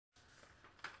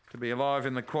To be alive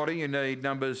in the quaddie, you need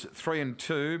numbers 3 and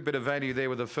 2. Bit of value there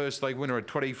with the first leg winner at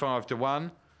 25 to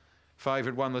 1.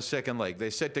 Favourite won the second leg.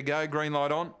 They're set to go. Green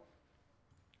light on.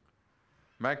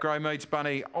 Macro meets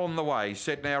Bunny on the way.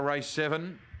 Set now, race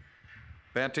 7.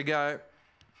 About to go.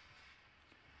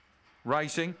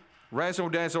 Racing.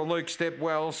 Razldazl Luke stepped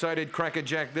well. So did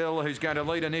Crackerjack Dill, who's going to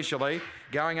lead initially.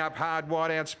 Going up hard,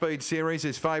 wide out Speed Series.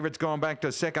 His favourite's gone back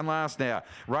to second last now.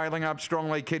 Railing up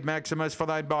strongly, Kid Maximus,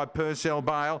 followed by Purcell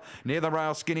Bale. Near the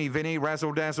rail, Skinny Vinny.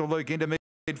 Razldazl Luke into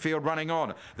midfield running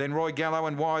on. Then Roy Gallo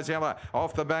and Wise Ella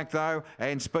off the back though.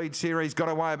 And Speed Series got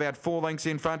away about 4 lengths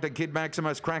in front to Kid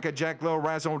Maximus, Crackerjack Lil,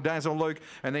 Razldazl Luke,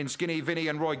 and then Skinny Vinny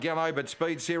and Roy Gallo. But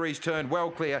Speed Series turned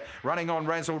well clear. Running on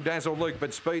Razldazl Luke,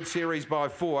 but Speed Series by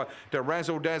 4 to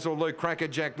Razldazl Luke,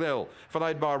 Crackerjack Lil,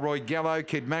 followed by Roy Gallo,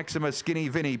 Kid Maximus, Skinny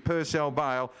Vinny, Purcell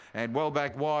Bale, and well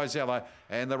back Wise Ella.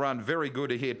 And the run very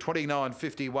good here,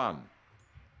 29.51.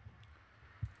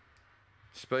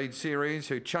 Speed Series,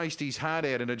 who chased his heart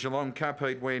out in a Geelong Cup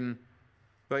heat when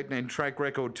beaten in track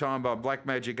record time by Black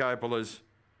Magic Opal, has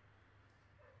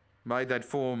made that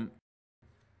form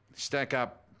stack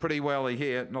up pretty well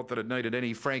here. Not that it needed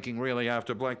any franking really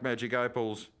after Black Magic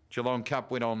Opal's Geelong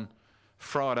Cup win on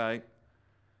Friday.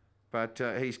 But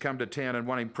he's come to town and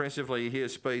won impressively here.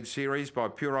 Speed Series by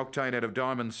Pure Octane out of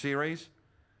Diamond Series.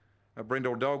 A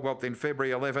Brindle Dog whopped in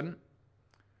February 11.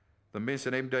 The Miss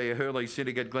and MD Hurley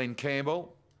Syndicate Glenn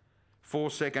Campbell.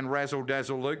 4-second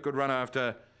Razldazl Luke. Good run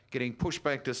after getting pushed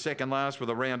back to second last with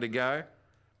a round to go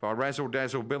by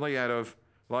Razldazl Billy out of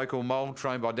local Mould,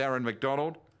 trained by Darren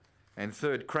McDonald. And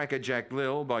third, Crackerjack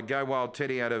Lil by Go Wild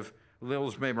Teddy out of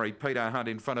Lil's memory, Peter Hunt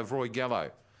in front of Roy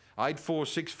Gallo.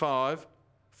 8-4-6-5,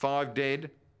 5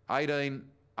 dead,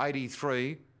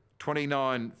 18.83,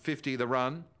 29.50 the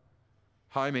run.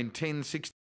 Home in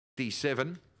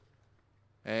 10.67.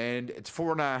 And it's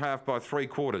 4.5 by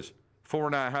 3/4.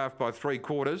 4.5 by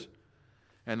 3/4.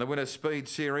 And the winner Speed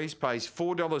Series pays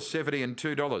 $4.70 and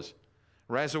 $2.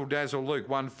 Razldazl Luke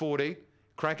 $1.40.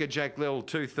 Crackerjack Lil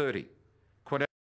 $2.30.